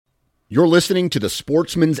You're listening to the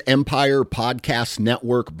Sportsman's Empire Podcast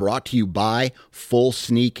Network, brought to you by Full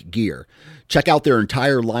Sneak Gear. Check out their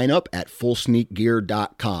entire lineup at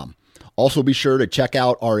fullsneakgear.com. Also be sure to check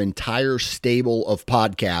out our entire stable of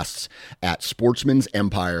podcasts at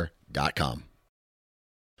sportsmansempire.com.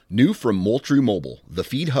 New from Moultrie Mobile, the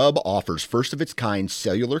Feed Hub offers first-of-its-kind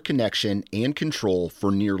cellular connection and control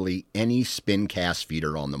for nearly any spin cast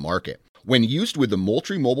feeder on the market. When used with the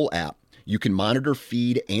Moultrie Mobile app, you can monitor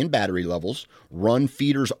feed and battery levels, run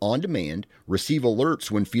feeders on demand, receive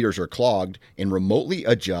alerts when feeders are clogged, and remotely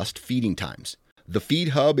adjust feeding times. The Feed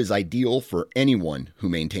Hub is ideal for anyone who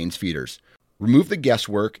maintains feeders. Remove the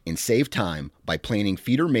guesswork and save time by planning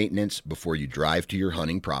feeder maintenance before you drive to your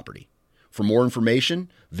hunting property. For more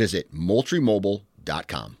information, visit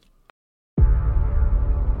MoultrieMobile.com.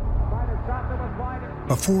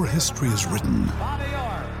 Before history is written,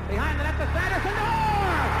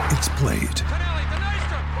 it's played.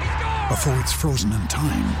 Before it's frozen in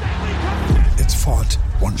time, it's fought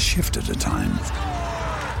one shift at a time.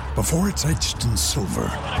 Before it's etched in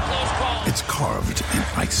silver, it's carved in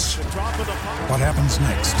ice. What happens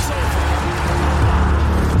next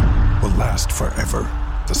will last forever.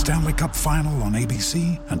 The Stanley Cup Final on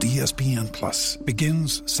ABC and ESPN Plus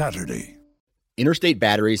begins Saturday. Interstate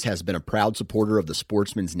Batteries has been a proud supporter of the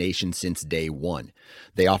Sportsman's Nation since day one.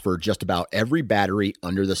 They offer just about every battery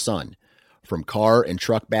under the sun, from car and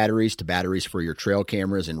truck batteries to batteries for your trail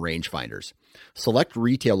cameras and rangefinders. Select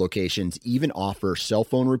retail locations even offer cell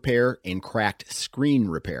phone repair and cracked screen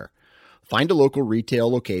repair. Find a local retail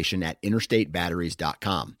location at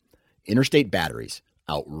interstatebatteries.com. Interstate Batteries,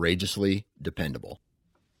 outrageously dependable.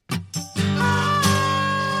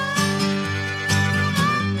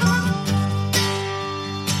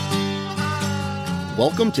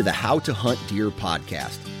 Welcome to the How to Hunt Deer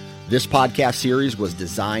podcast. This podcast series was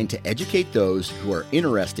designed to educate those who are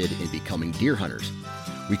interested in becoming deer hunters.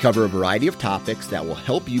 We cover a variety of topics that will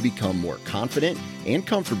help you become more confident and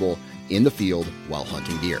comfortable in the field while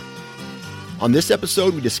hunting deer. On this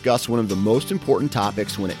episode, we discuss one of the most important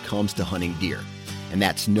topics when it comes to hunting deer, and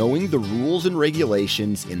that's knowing the rules and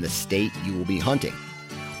regulations in the state you will be hunting.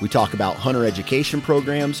 We talk about hunter education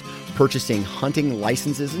programs, purchasing hunting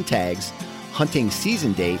licenses and tags, hunting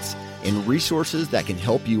season dates, and resources that can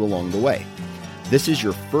help you along the way. This is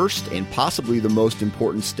your first and possibly the most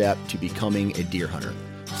important step to becoming a deer hunter.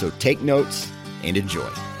 So take notes and enjoy.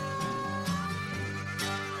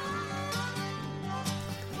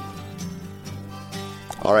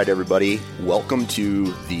 All right, everybody, welcome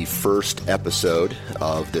to the first episode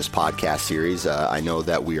of this podcast series. I know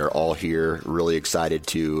that we are all here really excited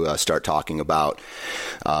to start talking about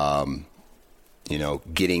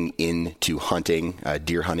getting into hunting,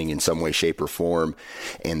 deer hunting in some way, shape, or form.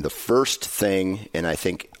 And the first thing, and I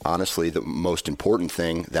think honestly the most important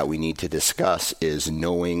thing that we need to discuss, is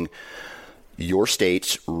knowing your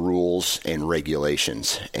state's rules and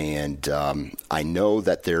regulations. And I know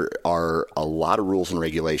that there are a lot of rules and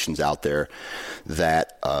regulations out there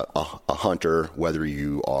that a hunter, whether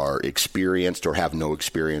you are experienced or have no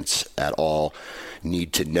experience at all,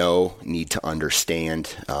 need to know, need to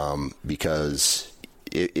understand, because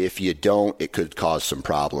if you don't, it could cause some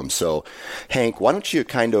problems. So, Hank, why don't you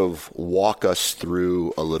kind of walk us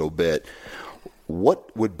through a little bit,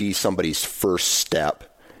 what would be somebody's first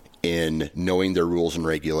step in knowing their rules and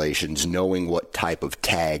regulations, knowing what type of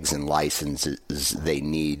tags and licenses they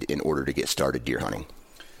need in order to get started deer hunting?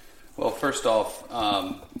 Well, first off,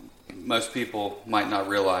 most people might not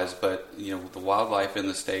realize, but the wildlife in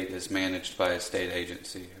the state is managed by a state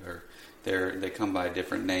agency, or they come by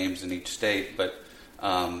different names in each state, but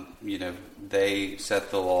they set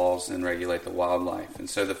the laws and regulate the wildlife. And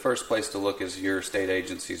so the first place to look is your state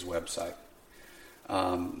agency's website.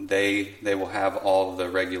 They will have all of the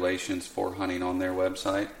regulations for hunting on their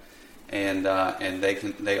website, and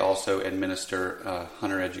they also administer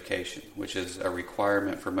hunter education, which is a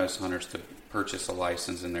requirement for most hunters to purchase a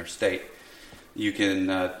license in their state. You can,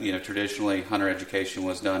 traditionally hunter education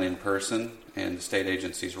was done in person, and the state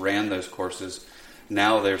agencies ran those courses.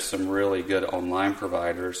 Now there's some really good online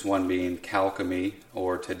providers, one being Calcamy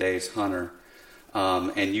or Today's Hunter,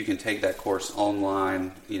 and you can take that course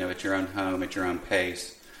online, at your own home, at your own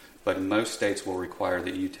pace. But most states will require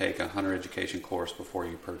that you take a hunter education course before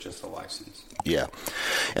you purchase a license. Yeah,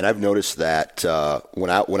 and I've noticed that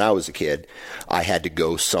when I was a kid, I had to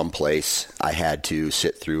go someplace. I had to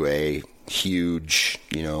sit through a huge,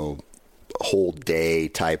 whole day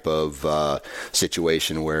type of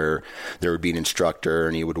situation where there would be an instructor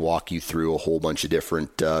and he would walk you through a whole bunch of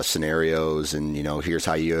different scenarios, and here's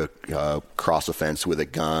how you cross a fence with a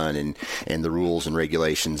gun, and the rules and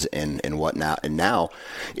regulations and whatnot. And now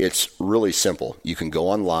it's really simple. You can go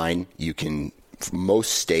online. You can,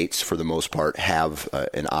 most states for the most part have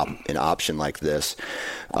an option like this.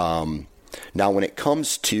 Now when it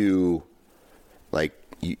comes to, like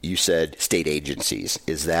you said, state agencies,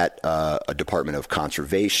 is that a Department of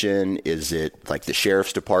Conservation? Is it like the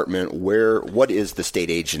Sheriff's Department? What is the state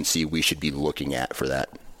agency we should be looking at for that?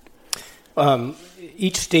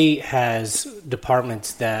 Each state has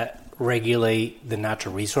departments that regulate the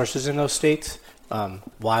natural resources in those states,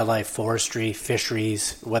 wildlife, forestry,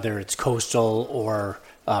 fisheries, whether it's coastal or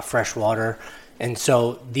freshwater. And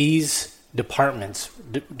so these departments,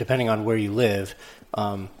 depending on where you live,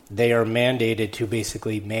 they are mandated to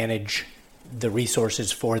basically manage the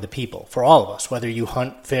resources for the people, for all of us, whether you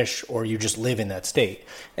hunt, fish, or you just live in that state.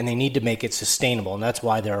 And they need to make it sustainable. And that's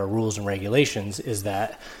why there are rules and regulations, is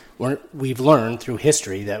that we've learned through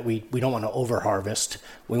history that we don't want to over-harvest.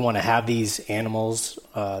 We want to have these animals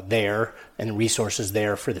there and resources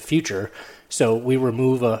there for the future. So we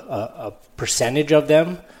remove a percentage of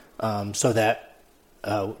them so that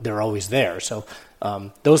they're always there. So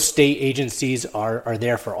those state agencies are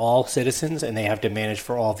there for all citizens, and they have to manage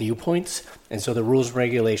for all viewpoints. And so the rules and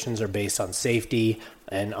regulations are based on safety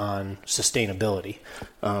and on sustainability.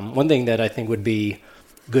 One thing that I think would be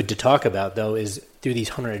good to talk about, though, is through these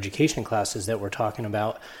hunter education classes that we're talking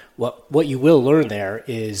about, what you will learn there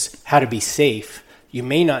is how to be safe. You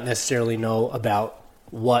may not necessarily know about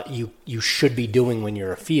what you should be doing when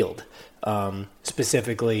you're afield,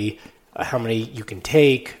 specifically how many you can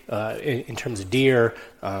take in terms of deer,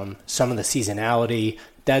 some of the seasonality.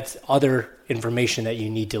 That's other information that you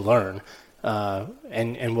need to learn,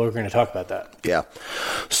 and we're going to talk about that. Yeah.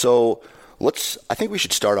 So I think we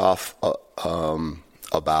should start off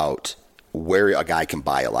about where a guy can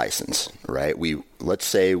buy a license, right? Let's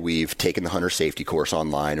say we've taken the hunter safety course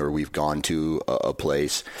online, or we've gone to a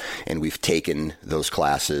place and we've taken those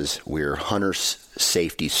classes. We're hunter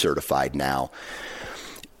safety certified now.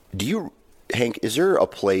 Hank, is there a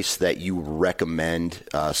place that you recommend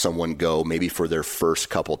someone go maybe for their first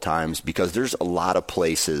couple times? Because there's a lot of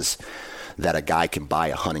places that a guy can buy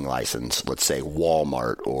a hunting license, let's say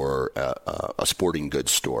Walmart or a sporting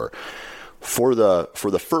goods store. For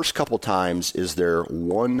the first couple times, is there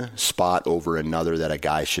one spot over another that a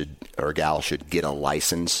guy or a gal should get a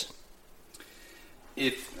license?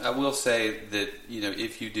 I will say that,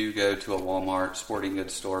 if you do go to a Walmart sporting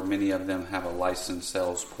goods store, many of them have a license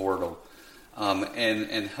sales portal.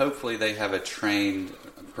 And hopefully they have a trained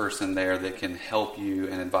person there that can help you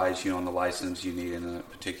and advise you on the license you need in a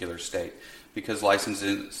particular state. Because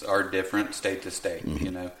licenses are different state to state,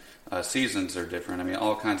 mm-hmm. Seasons are different. I mean,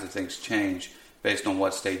 all kinds of things change based on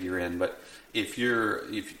what state you're in. But if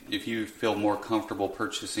you feel more comfortable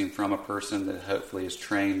purchasing from a person that hopefully is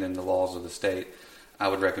trained in the laws of the state, I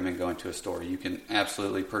would recommend going to a store. You can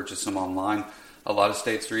absolutely purchase them online. A lot of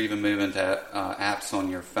states are even moving to apps on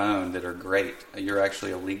your phone that are great. You're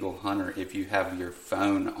actually a legal hunter if you have your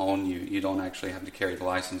phone on you. You don't actually have to carry the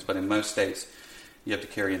license. But in most states, you have to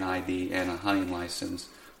carry an ID and a hunting license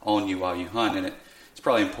on you while you hunt. And it's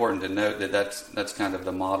probably important to note that that's kind of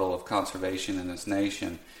the model of conservation in this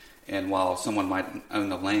nation. And while someone might own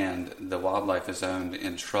the land, the wildlife is owned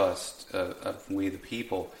in trust of we the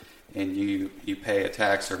people. And you pay a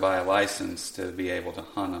tax or buy a license to be able to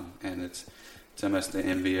hunt them. And it's almost the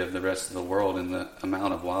envy of the rest of the world in the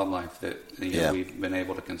amount of wildlife that we've been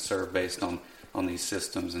able to conserve based on these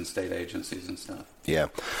systems and state agencies and stuff. Yeah.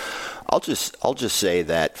 I'll just say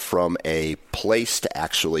that from a place to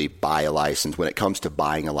actually buy a license, when it comes to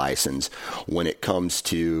buying a license, when it comes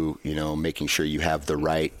to, making sure you have the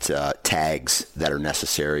right tags that are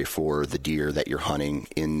necessary for the deer that you're hunting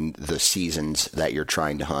in the seasons that you're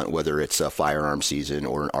trying to hunt, whether it's a firearm season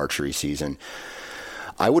or an archery season,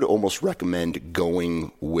 I would almost recommend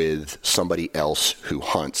going with somebody else who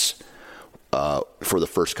hunts for the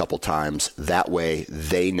first couple times. That way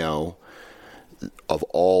they know of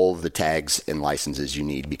all the tags and licenses you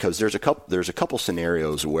need, because there's a couple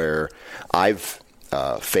scenarios where I've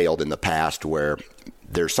failed in the past, where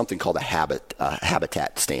there's something called a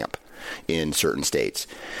habitat stamp in certain states,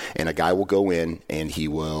 and a guy will go in and he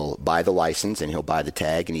will buy the license and he'll buy the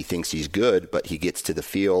tag and he thinks he's good, but he gets to the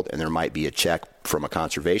field and there might be a check from a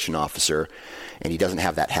conservation officer and he doesn't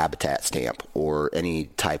have that habitat stamp or any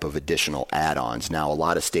type of additional add-ons. Now, a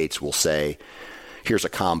lot of states will say, here's a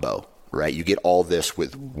combo, right? You get all this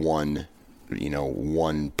with one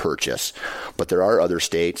one purchase. But there are other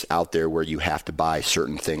states out there where you have to buy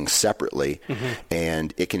certain things separately,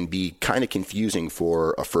 and it can be kind of confusing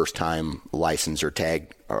for a first-time license or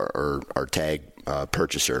tag or tag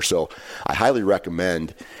purchaser. So I highly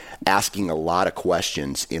recommend asking a lot of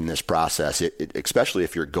questions in this process, especially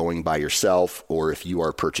if you're going by yourself or if you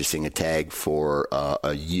are purchasing a tag for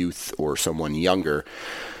a youth or someone younger,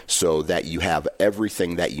 so that you have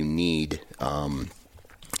everything that you need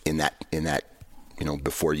in that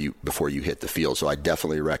before you hit the field. So I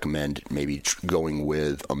definitely recommend maybe going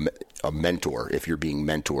with a mentor if you're being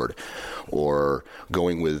mentored, or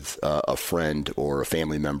going with a friend or a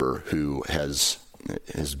family member who has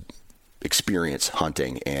experience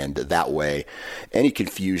hunting, and that way any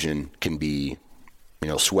confusion can be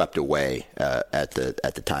swept away at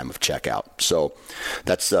the time of checkout. So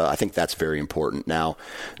that's I think that's very important. Now,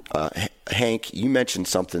 Hank, you mentioned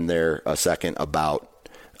something there a second about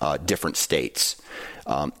different states.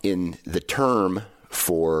 In the term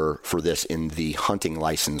for this in the hunting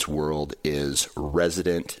license world is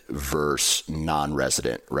resident versus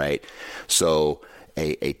non-resident, right? So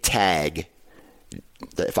a tag,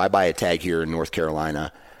 if I buy a tag here in North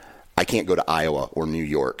Carolina, I can't go to Iowa or New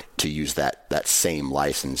York to use that same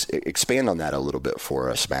license. Expand on that a little bit for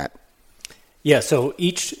us, Matt. Yeah, so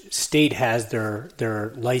each state has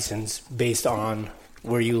their license based on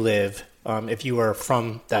where you live. If you are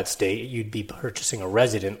from that state, you'd be purchasing a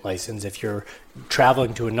resident license. If you're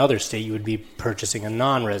traveling to another state, you would be purchasing a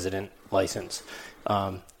non-resident license.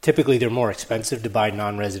 Typically, they're more expensive to buy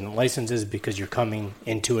non-resident licenses because you're coming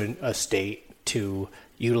into a state to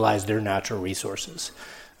utilize their natural resources.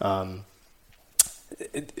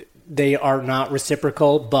 They are not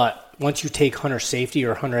reciprocal, but once you take hunter safety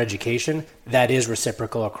or hunter education, that is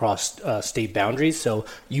reciprocal across state boundaries. So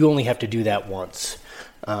you only have to do that once.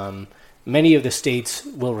 Many of the states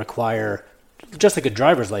will require, just like a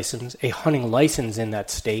driver's license, a hunting license in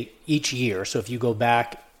that state each year. So if you go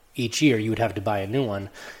back each year, you would have to buy a new one.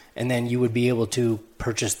 And then you would be able to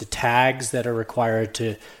purchase the tags that are required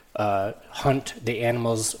to hunt the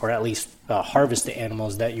animals, or at least harvest the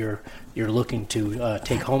animals that you're looking to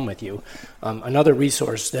take home with you. Another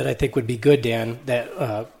resource that I think would be good, Dan,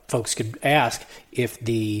 that folks could ask, if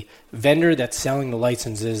the vendor that's selling the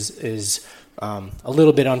licenses is a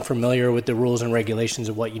little bit unfamiliar with the rules and regulations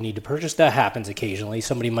of what you need to purchase. That happens occasionally.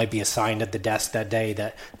 Somebody might be assigned at the desk that day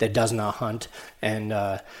that does not hunt, and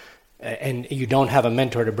you don't have a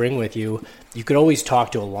mentor to bring with you. You could always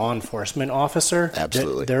talk to a law enforcement officer.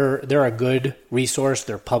 Absolutely. They're a good resource.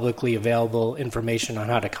 They're publicly available information on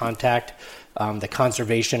how to contact the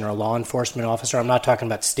conservation or law enforcement officer. I'm not talking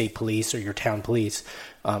about state police or your town police.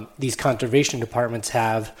 These conservation departments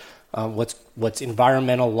have what's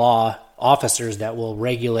environmental law officers that will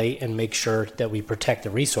regulate and make sure that we protect the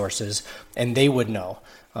resources, and they would know.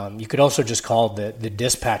 You could also just call the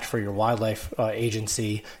dispatch for your wildlife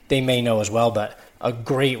agency. They may know as well, but a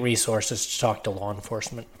great resource is to talk to law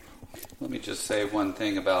enforcement. Let me just say one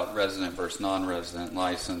thing about resident versus non-resident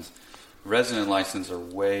license. Resident licenses are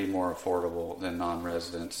way more affordable than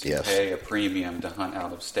non-residents. You pay a premium to hunt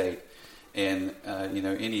out of state. And,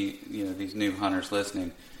 these new hunters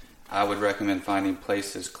listening, I would recommend finding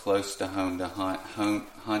places close to home to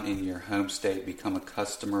hunt in your home state, become a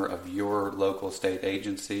customer of your local state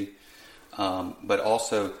agency, but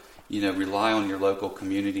also, rely on your local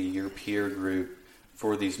community, your peer group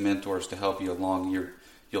for these mentors to help you along.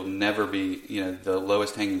 You'll never be, the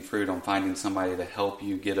lowest hanging fruit on finding somebody to help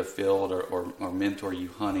you get a field or mentor you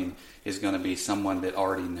hunting is going to be someone that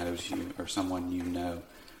already knows you or someone you know.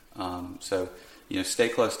 Stay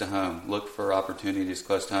close to home. Look for opportunities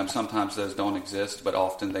close to home. Sometimes those don't exist, but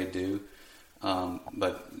often they do.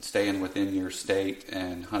 But staying within your state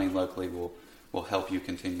and hunting locally will help you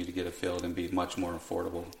continue to get a field and be much more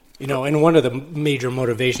affordable. And one of the major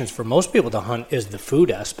motivations for most people to hunt is the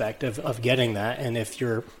food aspect of getting that. And if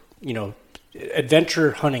you're,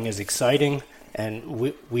 adventure hunting is exciting,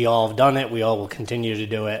 and we all have done it. We all will continue to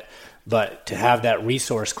do it. But to have that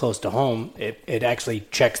resource close to home, it actually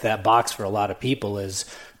checks that box for a lot of people, is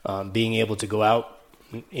being able to go out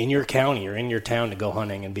in your county or in your town to go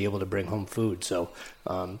hunting and be able to bring home food. So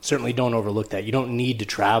certainly don't overlook that. You don't need to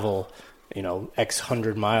travel, X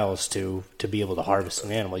hundred miles to be able to harvest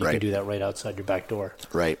an animal. You can do that right outside your back door.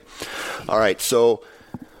 Right. All right. So,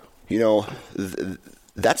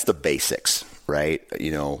 that's the basics, right?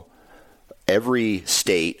 Every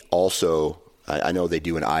state also, I know they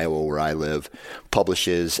do in Iowa where I live,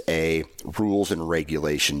 publishes a rules and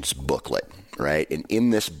regulations booklet, right? And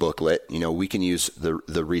in this booklet, we can use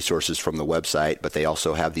the resources from the website, but they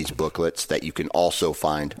also have these booklets that you can also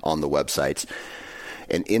find on the websites.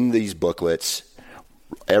 And in these booklets,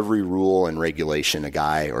 every rule and regulation a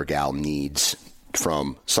guy or gal needs,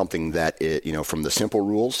 from something that from the simple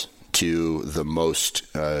rules to the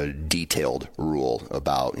most detailed rule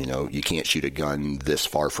about, you can't shoot a gun this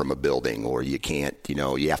far from a building, or you can't,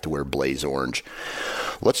 you have to wear blaze orange.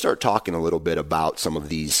 Let's start talking a little bit about some of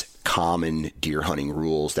these common deer hunting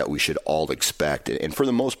rules that we should all expect. And for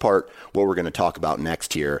the most part, what we're going to talk about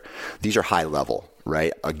next here, these are high level,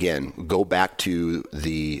 right? Again, go back to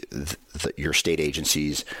your state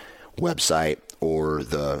agency's website or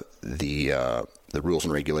the rules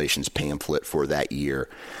and regulations pamphlet for that year,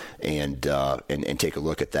 and take a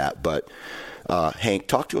look at that. But Hank,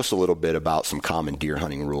 talk to us a little bit about some common deer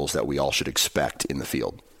hunting rules that we all should expect in the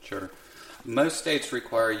field. Sure. Most states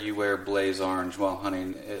require you wear blaze orange while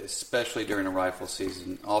hunting, especially during a rifle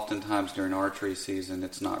season. Oftentimes during archery season,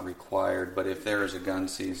 it's not required, but if there is a gun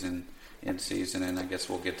season in season, and I guess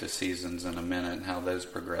we'll get to seasons in a minute and how those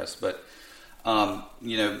progress, but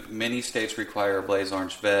many states require a blaze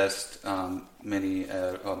orange vest, many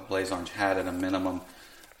a blaze orange hat at a minimum.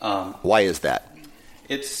 Why is that?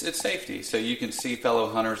 It's safety, so you can see fellow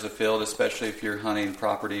hunters afield, especially if you're hunting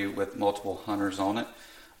property with multiple hunters on it.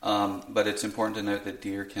 But it's important to note that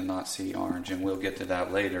deer cannot see orange, and we'll get to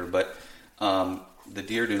that later. But the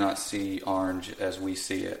deer do not see orange as we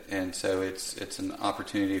see it, and so it's an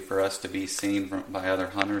opportunity for us to be seen by other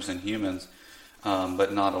hunters and humans,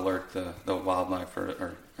 but not alert the wildlife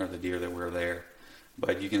or the deer that we're there.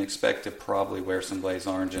 But you can expect to probably wear some blaze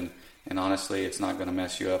orange, and honestly, it's not going to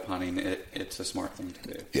mess you up hunting. It's a smart thing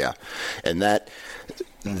to do. Yeah, and that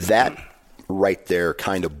right there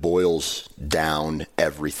kind of boils down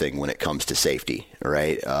everything when it comes to safety,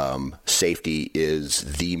 right? Safety is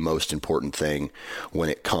the most important thing when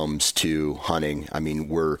it comes to hunting. I mean,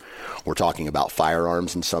 we're talking about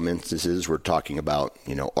firearms in some instances. We're talking about,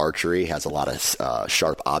 archery has a lot of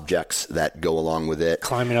sharp objects that go along with it.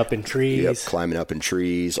 Climbing up in trees. Yep, climbing up in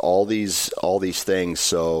trees, all these things.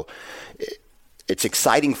 So it's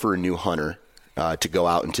exciting for a new hunter to go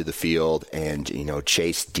out into the field and,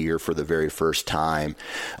 chase deer for the very first time.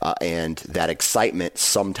 And that excitement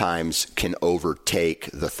sometimes can overtake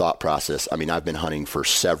the thought process. I mean, I've been hunting for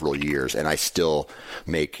several years, and I still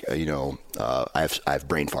make, I have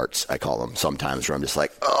brain farts, I call them sometimes, where I'm just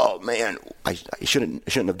like, oh man, I shouldn't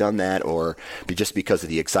have done that, or just because of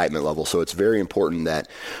the excitement level. So it's very important that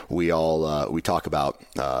we all, we talk about,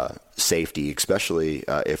 safety, especially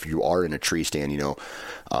if you are in a tree stand.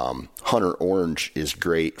 Hunter orange is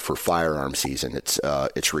great for firearm season.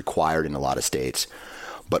 It's required in a lot of states,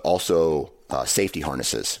 but also safety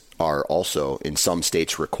harnesses are also in some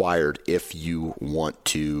states required if you want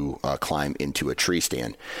to climb into a tree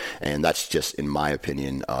stand. And that's just, in my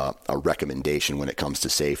opinion, a recommendation when it comes to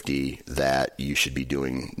safety that you should be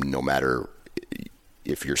doing no matter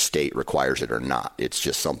if your state requires it or not. It's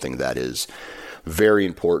just something that is very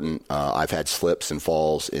important. I've had slips and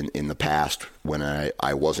falls in the past when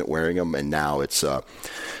I wasn't wearing them, and now it's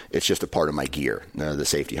just a part of my gear, the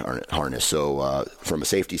safety harness. So from a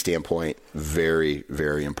safety standpoint, very,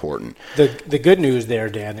 very important. The good news there,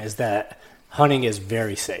 Dan, is that hunting is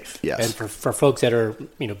very safe. Yes. And for folks that are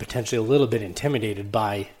potentially a little bit intimidated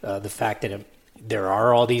by the fact that there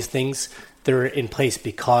are all these things, they're in place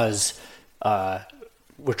because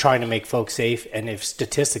we're trying to make folks safe. And if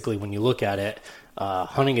statistically, when you look at it,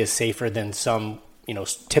 hunting is safer than some,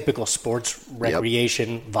 typical sports,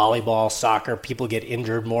 recreation, yep. Volleyball, soccer. People get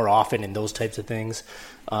injured more often in those types of things.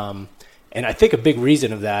 And I think a big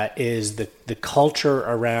reason of that is the culture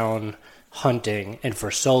around hunting, and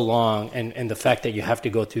for so long, and the fact that you have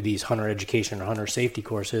to go through these hunter education or hunter safety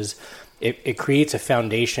courses, it creates a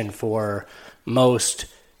foundation for most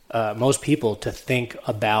people to think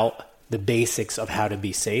about the basics of how to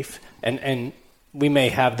be safe. And we may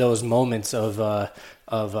have those moments of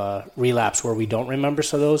relapse where we don't remember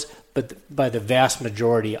some of those, but by the vast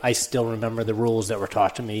majority, I still remember the rules that were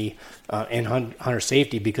taught to me in hunter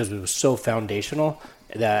safety, because it was so foundational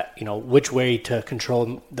that, which way to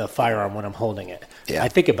control the firearm when I'm holding it. Yeah. I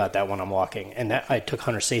think about that when I'm walking, and that I took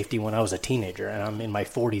hunter safety when I was a teenager, and I'm in my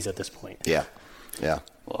 40s at this point. Yeah. Yeah.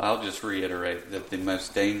 Well, I'll just reiterate that the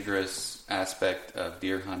most dangerous aspect of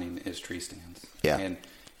deer hunting is tree stands. Yeah. And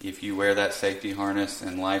if you wear that safety harness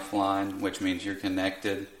and lifeline, which means you're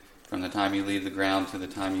connected from the time you leave the ground to the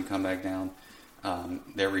time you come back down,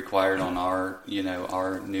 they're required on our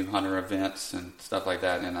new hunter events and stuff like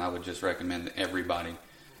that. And I would just recommend that everybody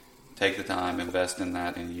take the time, invest in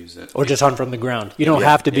that, and use it. Or just hunt from the ground. You don't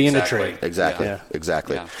have to be in a tree. Exactly. Yeah.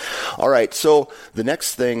 Exactly. Yeah. All right. So the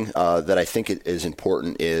next thing that I think is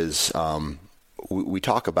important is we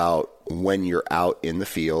talk about when you're out in the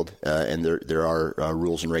field, and there are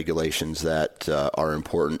rules and regulations that are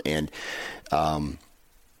important, and I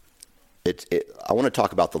want to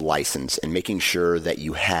talk about the license and making sure that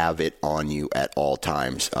you have it on you at all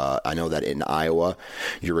times. I know that in Iowa,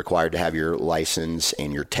 you're required to have your license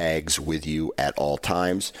and your tags with you at all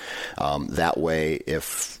times. That way, if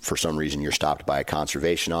for some reason you're stopped by a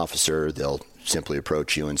conservation officer, they'll simply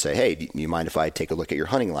approach you and say, hey, do you mind if I take a look at your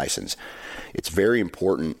hunting license? It's very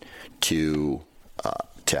important to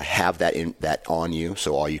have that on you.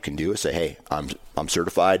 So all you can do is say, hey, I'm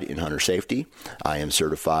certified in hunter safety. I am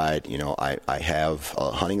certified, I have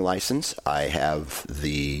a hunting license. I have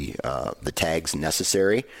the tags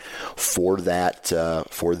necessary for that,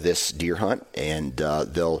 for this deer hunt. And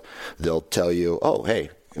they'll tell you, oh,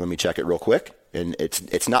 hey, let me check it real quick. And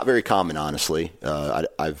it's not very common, honestly.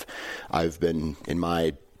 I've been in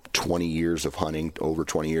my 20 years of hunting, over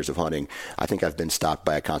 20 years of hunting, I think I've been stopped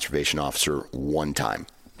by a conservation officer one time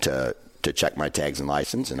to check my tags and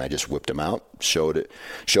license, and I just whipped him out, showed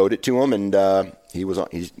it to him, and he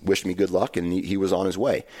wished me good luck, and he was on his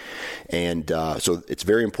way. And so it's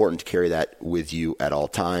very important to carry that with you at all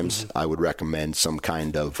times. Mm-hmm. I would recommend some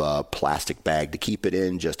kind of plastic bag to keep it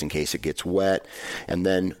in, just in case it gets wet. And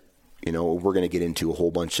then, we're going to get into a whole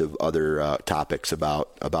bunch of other topics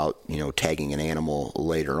about tagging an animal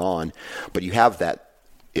later on. But you have that,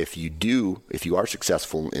 if you are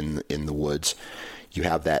successful in the woods, you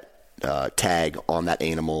have that tag on that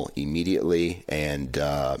animal immediately, and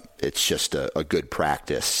it's just a good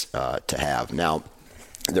practice to have. Now,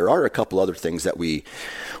 there are a couple other things that we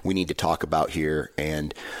need to talk about here,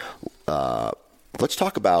 and let's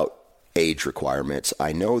talk about age requirements.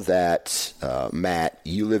 I know that Matt,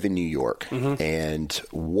 you live in New York, mm-hmm. and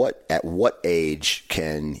at what age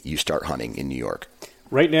can you start hunting in New York?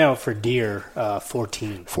 Right now for deer,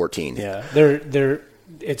 14. 14. Yeah,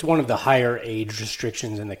 it's one of the higher age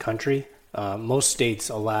restrictions in the country. Most states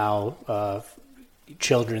allow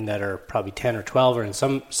children that are probably 10 or 12, or in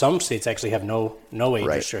some states actually have no age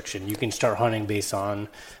restriction. You can start hunting based on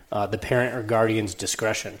the parent or guardian's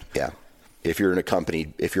discretion. Yeah. If you're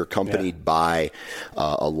accompanied by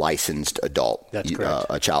a licensed adult, that's correct.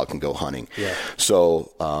 A child can go hunting. Yeah.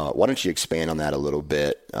 So why don't you expand on that a little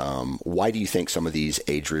bit? Why do you think some of these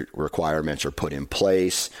age requirements are put in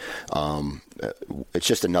place? It's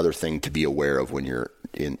just another thing to be aware of when you're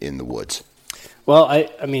in the woods. Well,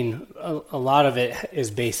 I mean, a lot of it is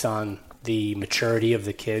based on the maturity of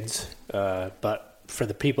the kids. But for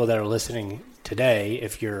the people that are listening today,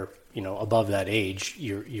 if you're above that age,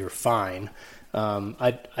 you're fine.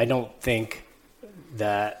 I don't think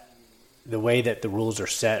that the way that the rules are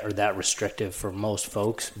set are that restrictive for most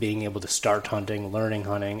folks. Being able to start hunting, learning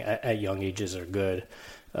hunting at young ages are good.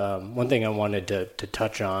 One thing I wanted to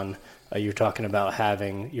touch on, you're talking about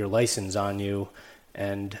having your license on you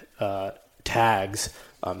and tags.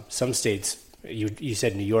 Some states, you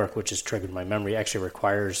said New York, which has triggered my memory, actually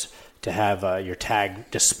requires to have your tag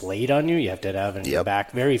displayed on you. You have to have it in your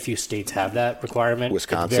back. Very few states have that requirement.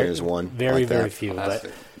 Wisconsin is one. Very few.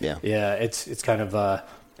 Classic. But yeah, it's kind of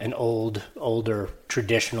an older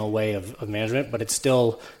traditional way of management, but it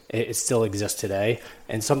still exists today.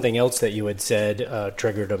 And something else that you had said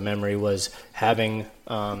triggered a memory was having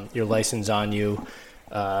your license on you.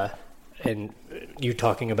 And you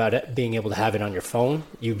talking about it, being able to have it on your phone.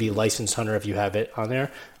 You'd be a licensed hunter if you have it on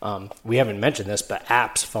there. We haven't mentioned this, but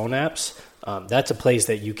phone apps, that's a place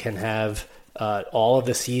that you can have all of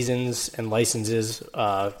the seasons and licenses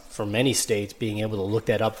for many states, being able to look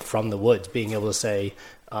that up from the woods, being able to say,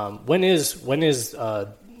 when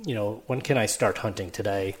can I start hunting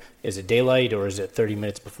today? Is it daylight, or is it 30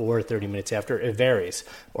 minutes before, 30 minutes after? It varies.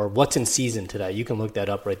 Or what's in season today? You can look that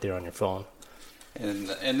up right there on your phone.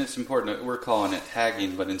 And it's important. We're calling it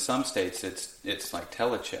tagging, but in some states it's like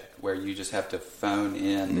telecheck, where you just have to phone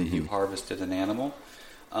in that you've harvested an animal.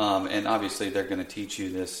 And obviously they're going to teach you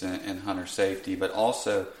this in hunter safety, but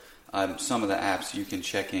also some of the apps you can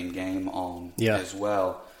check in game on as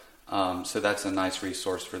well. So that's a nice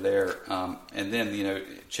resource for there. And then,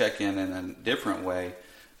 check in a different way.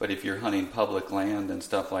 But if you're hunting public land and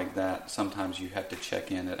stuff like that, sometimes you have to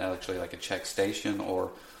check in at actually like a check station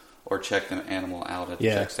or check the animal out at the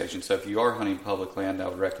check station. So if you are hunting public land, I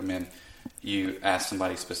would recommend you ask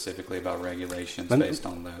somebody specifically about regulations based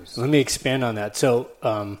on those. Let me expand on that. So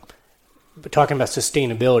talking about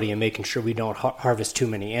sustainability and making sure we don't harvest too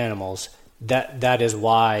many animals, that is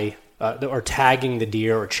why or tagging the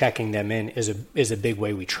deer or checking them in is a big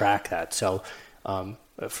way we track that. So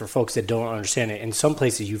for folks that don't understand it, in some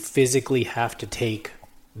places you physically have to take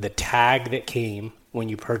the tag that came when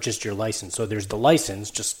you purchased your license. So there's the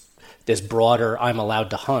license, just this broader I'm allowed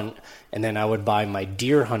to hunt, and then I would buy my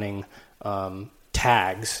deer hunting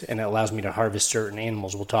tags, and it allows me to harvest certain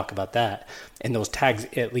animals. We'll talk about that. And those tags,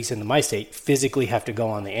 at least in my state, physically have to go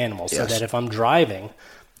on the animals, so that if I'm driving,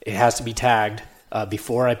 it has to be tagged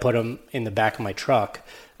before I put them in the back of my truck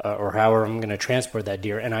or however I'm going to transport that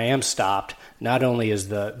deer. And I am stopped. Not only is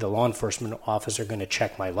the law enforcement officer going to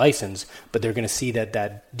check my license, but they're going to see that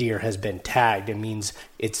that deer has been tagged. It means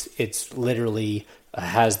it's literally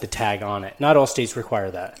has the tag on it. Not all states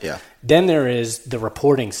require that. Yeah. Then there is the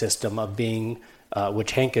reporting system of being,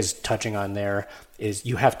 which Hank is touching on there, is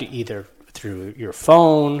you have to either through your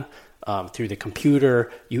phone, through the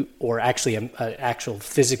computer, or actually an actual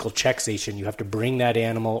physical check station, you have to bring that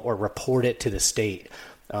animal or report it to the state.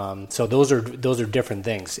 So those are different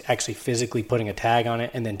things. Actually physically putting a tag on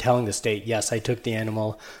it and then telling the state, yes, I took the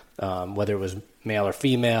animal, whether it was male or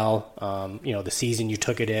female, the season you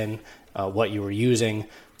took it in, what you were using,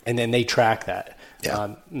 and then they track that.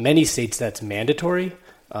 Yeah. Many states that's mandatory,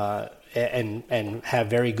 and have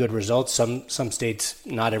very good results. Some states,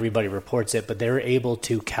 not everybody reports it, but they're able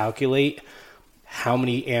to calculate how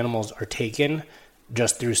many animals are taken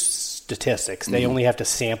just through statistics. They only have to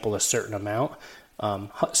sample a certain amount.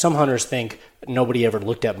 Some hunters think nobody ever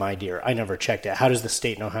looked at my deer. I never checked it. How does the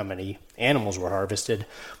state know how many animals were harvested?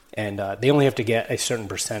 And they only have to get a certain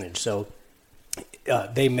percentage. So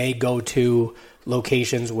they may go to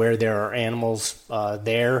locations where there are animals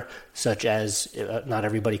there, such as not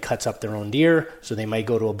everybody cuts up their own deer, so they might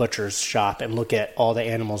go to a butcher's shop and look at all the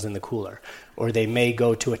animals in the cooler. Or they may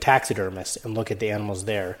go to a taxidermist and look at the animals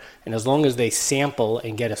there. And as long as they sample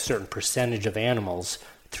and get a certain percentage of animals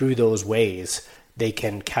through those ways, they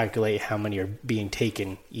can calculate how many are being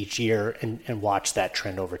taken each year and watch that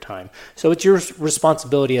trend over time. So it's your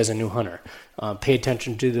responsibility as a new hunter. Pay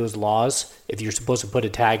attention to those laws. If you're supposed to put a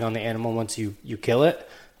tag on the animal once you kill it,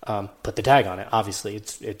 put the tag on it. Obviously,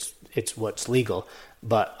 it's what's legal.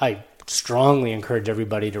 But I strongly encourage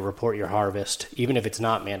everybody to report your harvest, even if it's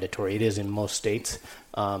not mandatory. It is in most states,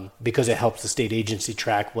 because it helps the state agency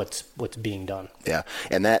track what's being done. Yeah,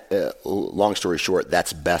 and that, long story short,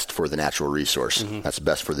 that's best for the natural resource. Mm-hmm. That's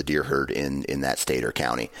best for the deer herd in that state or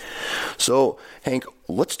county. So, Hank,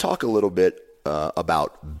 let's talk a little bit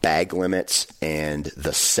about bag limits and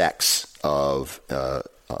the sex of a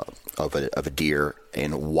deer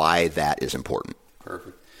and why that is important.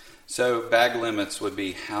 Perfect. So bag limits would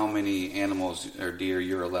be how many animals or deer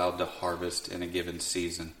you're allowed to harvest in a given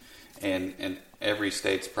season. And every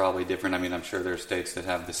state's probably different. I mean, I'm sure there are states that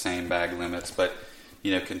have the same bag limits, but,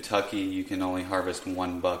 Kentucky, you can only harvest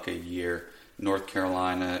 1 buck a year. North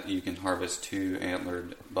Carolina, you can harvest 2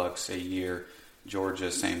 antlered bucks a year. Georgia,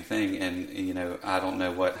 same thing. And, I don't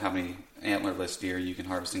know how many antlerless deer you can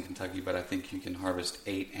harvest in Kentucky, but I think you can harvest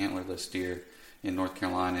 8 antlerless deer in North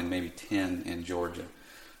Carolina and maybe 10 in Georgia.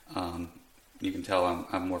 You can tell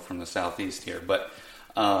I'm more from the southeast here, but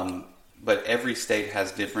every state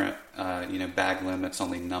has different bag limits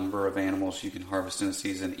on the number of animals you can harvest in a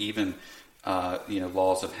season. Even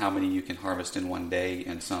laws of how many you can harvest in one day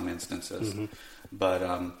in some instances. Mm-hmm. But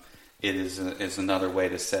it is another way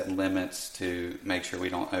to set limits to make sure we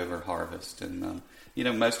don't over harvest. And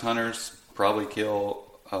most hunters probably kill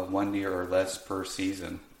 1 deer or less per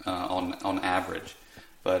season on average.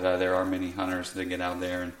 But there are many hunters that get out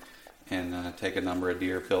there and take a number of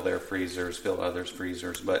deer, fill their freezers, fill others'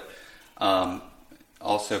 freezers. But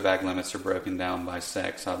also bag limits are broken down by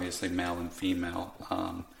sex, obviously male and female.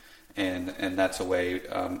 And that's a way,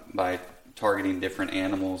 by targeting different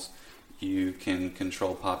animals, you can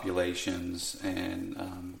control populations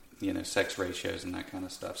and, sex ratios and that kind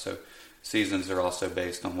of stuff. So seasons are also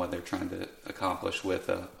based on what they're trying to accomplish with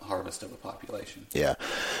a harvest of a population. Yeah,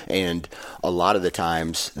 and a lot of the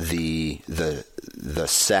times the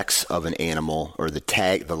sex of an animal or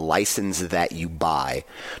the license that you buy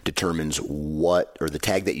determines the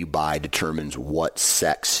tag that you buy determines what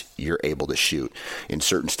sex you're able to shoot. In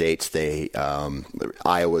certain states,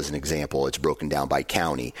 Iowa is an example. It's broken down by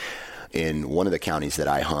county. In one of the counties that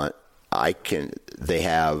I hunt,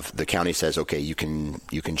 the county says, okay, you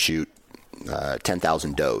can shoot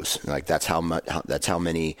 10,000 does. Like that's how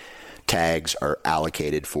many tags are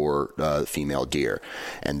allocated for female deer.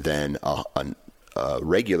 And then a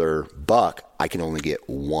regular buck, I can only get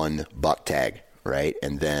 1 buck tag, right?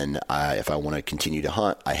 And then if I want to continue to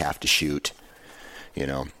hunt, I have to shoot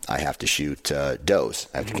does. I have to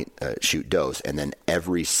shoot does. And then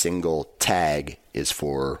every single tag is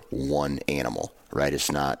for one animal, right?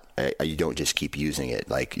 It's not, you don't just keep using it.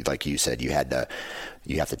 Like you said, you have to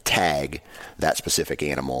tag that specific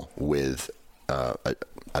animal with a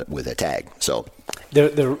tag. So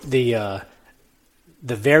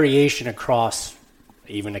the variation across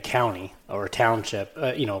even a county or a township,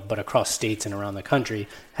 but across states and around the country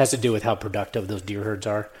has to do with how productive those deer herds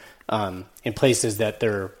are. In places that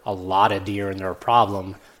there are a lot of deer and they're a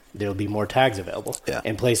problem, there'll be more tags available. Yeah.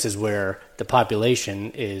 In places where the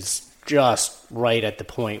population is just right at the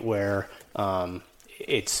point where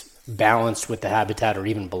it's balanced with the habitat or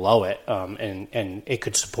even below it, and it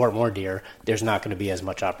could support more deer, there's not going to be as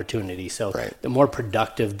much opportunity. So the more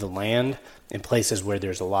productive the land in places where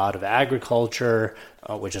there's a lot of agriculture,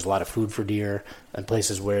 which is a lot of food for deer, and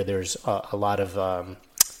places where there's a lot of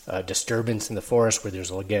disturbance in the forest, where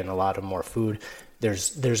there's, again, a lot of more food,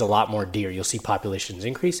 there's a lot more deer. You'll see populations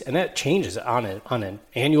increase, and that changes on an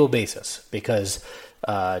annual basis because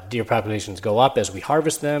deer populations go up as we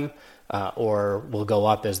harvest them, or will go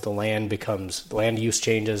up as the land use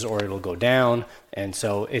changes, or it'll go down. And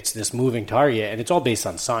so it's this moving target, and it's all based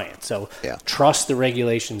on science. So trust the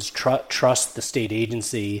regulations, trust the state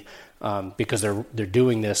agency, because they're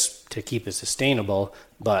doing this to keep it sustainable,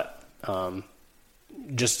 but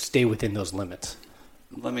just stay within those limits.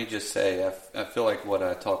 Let me just say, I feel like what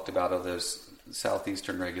I talked about of those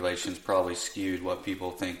southeastern regulations probably skewed what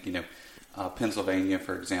people think. Pennsylvania,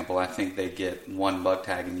 for example, I think they get one buck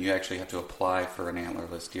tag, and you actually have to apply for an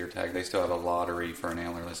antlerless deer tag. They still have a lottery for an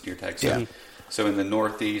antlerless deer tag. So in the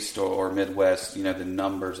Northeast or Midwest, the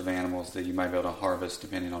numbers of animals that you might be able to harvest,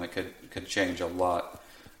 depending on it, could change a lot.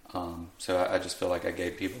 So I just feel like I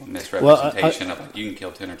gave people a misrepresentation of you can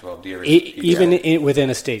kill 10 or 12 deer. Even within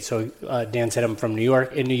a state. So Dan said I'm from New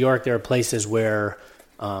York. In New York, there are places where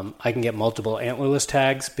I can get multiple antlerless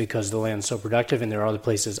tags because the land's so productive, and there are other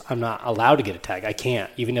places I'm not allowed to get a tag. I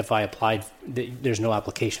can't. Even if I applied, there's no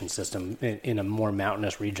application system in a more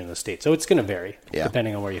mountainous region of the state. So it's going to vary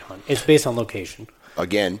depending on where you hunt. It's based on location.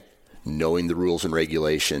 Again, knowing the rules and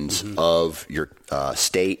regulations of your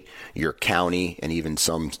state, your county, and even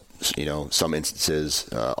some instances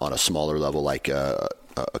on a smaller level, like a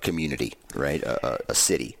community, right? A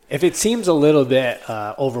city. If it seems a little bit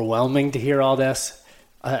overwhelming to hear all this,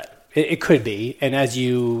 it could be. And as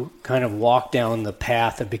you kind of walk down the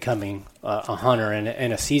path of becoming a hunter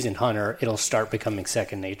and a seasoned hunter, it'll start becoming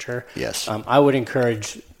second nature. Yes. I would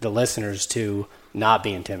encourage the listeners to not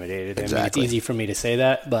be intimidated. Exactly. I mean, it's easy for me to say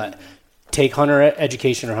that, but take hunter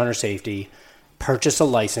education or hunter safety, purchase a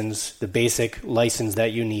license, the basic license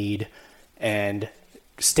that you need, and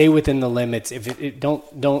stay within the limits.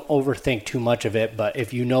 Don't overthink too much of it, but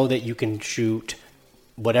if you know that you can shoot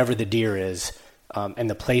whatever the deer is, and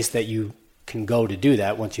the place that you can go to do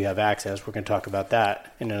that once you have access, we're going to talk about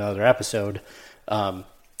that in another episode.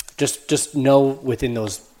 Just know within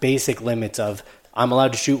those basic limits of I'm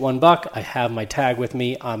allowed to shoot one buck. I have my tag with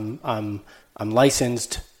me. I'm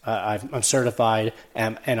licensed. I'm certified,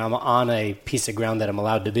 and I'm on a piece of ground that I'm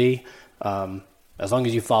allowed to be. As long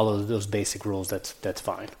as you follow those basic rules, that's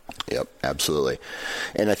fine. Yep, absolutely.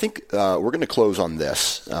 And I think we're going to close on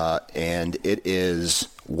this, and it is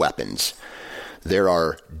weapons. There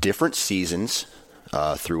are different seasons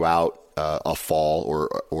throughout a fall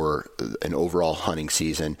or an overall hunting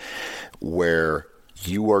season where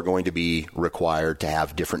you are going to be required to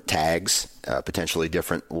have different tags, potentially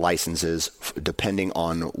different licenses, depending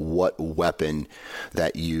on what weapon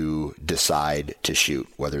that you decide to shoot,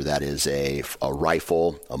 whether that is a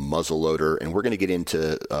rifle, a muzzleloader, and we're going to get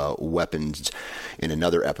into weapons in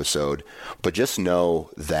another episode. But just know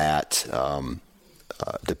that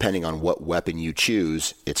depending on what weapon you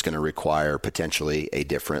choose, it's going to require potentially a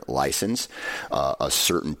different license, a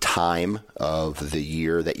certain time of the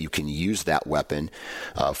year that you can use that weapon.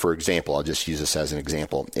 For example, I'll just use this as an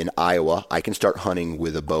example. In Iowa, I can start hunting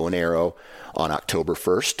with a bow and arrow on October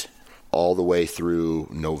 1st all the way through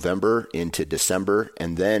November into December,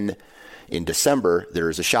 and then in December, there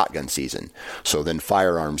is a shotgun season. So then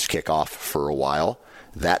firearms kick off for a while.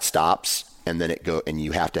 That stops, and then and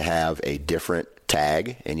you have to have a different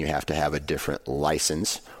tag, and you have to have a different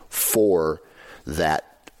license for that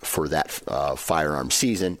firearm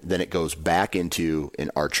season. Then it goes back into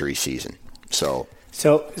an archery season. So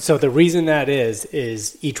the reason that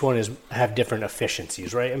is each one have different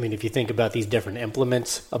efficiencies, right? I mean, if you think about these different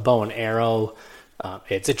implements, a bow and arrow,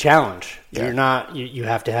 it's a challenge. Yeah. You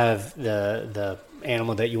have to have the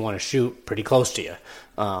animal that you want to shoot pretty close to you.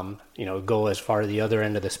 Go as far as the other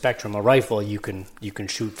end of the spectrum. A rifle, you can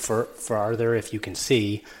shoot farther if you can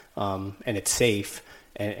see, and it's safe,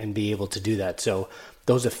 and be able to do that. So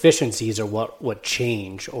those efficiencies are what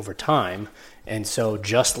change over time. And so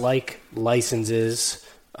just like licenses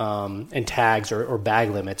and tags or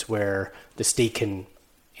bag limits where the state can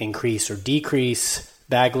increase or decrease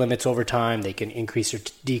bag limits over time. They can increase or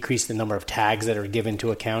decrease the number of tags that are given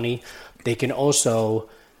to a county. They can also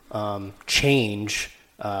change,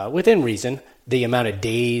 within reason, the amount of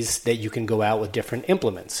days that you can go out with different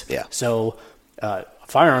implements. Yeah. So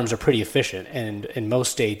firearms are pretty efficient, and in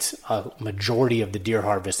most states, a majority of the deer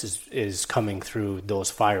harvest is coming through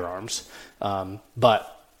those firearms.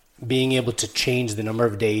 But being able to change the number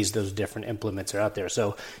of days those different implements are out there.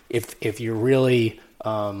 So if you're really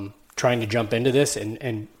trying to jump into this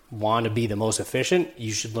and want to be the most efficient,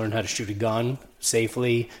 you should learn how to shoot a gun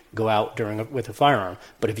safely, go out with a firearm.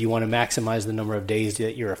 But if you want to maximize the number of days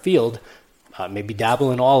that you're afield, maybe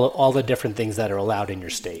dabble in all the different things that are allowed in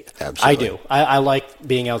your state. Absolutely. I do. I like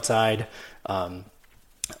being outside. I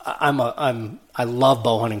love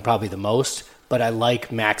bow hunting probably the most, but I like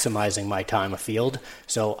maximizing my time afield.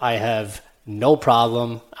 So I have no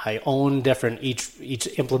problem. I own each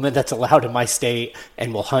implement that's allowed in my state,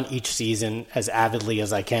 and will hunt each season as avidly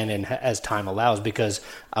as I can and as time allows, because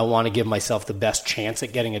I want to give myself the best chance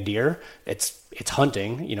at getting a deer. It's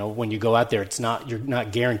hunting. You know, when you go out there, you're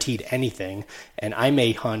not guaranteed anything, and I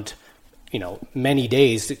may hunt, many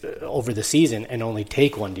days over the season and only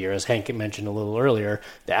take one deer. As Hank mentioned a little earlier,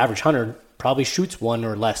 the average hunter probably shoots one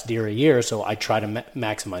or less deer a year, so I try to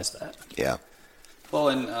maximize that. Yeah. Well,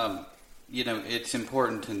 and it's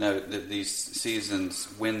important to note that these seasons,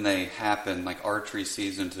 when they happen, like archery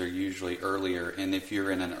seasons, are usually earlier. And if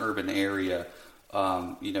you're in an urban area,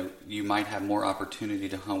 you might have more opportunity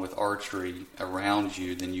to hunt with archery around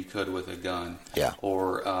you than you could with a gun. Yeah.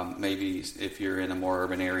 Or maybe if you're in a more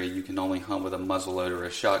urban area, you can only hunt with a muzzleloader or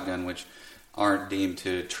a shotgun, which aren't deemed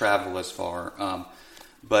to travel as far.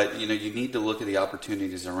 But you need to look at the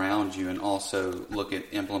opportunities around you, and also look at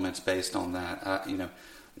implements based on that.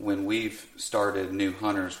 When we've started new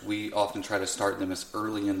hunters, we often try to start them as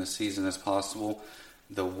early in the season as possible.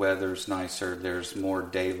 The weather's nicer, there's more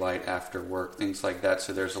daylight after work, things like that.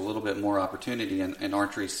 So there's a little bit more opportunity, and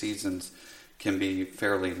archery seasons can be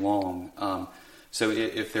fairly long. So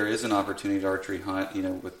if there is an opportunity to archery hunt,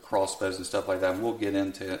 with crossbows and stuff like that, we'll get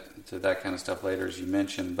into that kind of stuff later, as you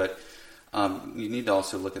mentioned. But you need to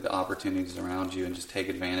also look at the opportunities around you and just take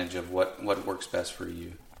advantage of what works best for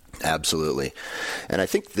you. Absolutely. And I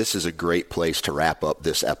think this is a great place to wrap up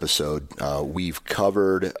this episode. We've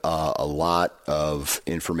covered a lot of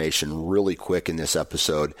information really quick in this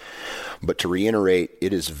episode. But to reiterate,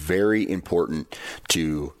 it is very important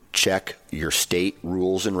to check your state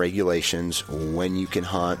rules and regulations, when you can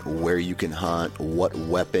hunt, where you can hunt, what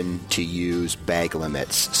weapon to use, bag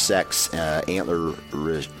limits, sex, antler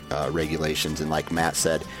regulations. And like Matt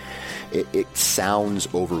said, it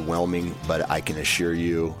sounds overwhelming, but I can assure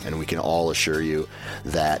you, and we can all assure you,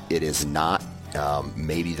 that it is not.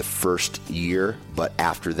 Maybe the first year, but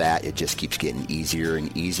after that, it just keeps getting easier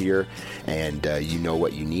and easier, and you know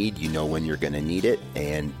what you need, you know when you're going to need it,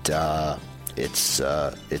 and it's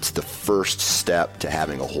the first step to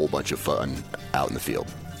having a whole bunch of fun out in the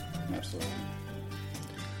field. Absolutely.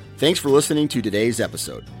 Thanks for listening to today's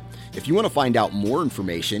episode. If you want to find out more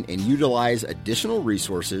information and utilize additional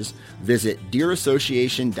resources, visit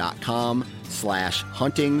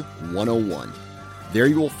deerassociation.com/hunting101. There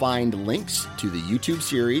you will find links to the YouTube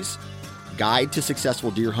series, Guide to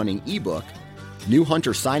Successful Deer Hunting ebook, new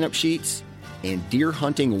hunter sign-up sheets, and Deer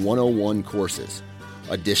Hunting 101 courses.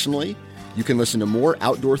 Additionally, you can listen to more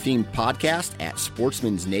outdoor-themed podcasts at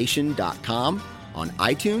sportsmansnation.com, on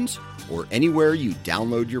iTunes, or anywhere you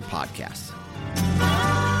download your podcasts.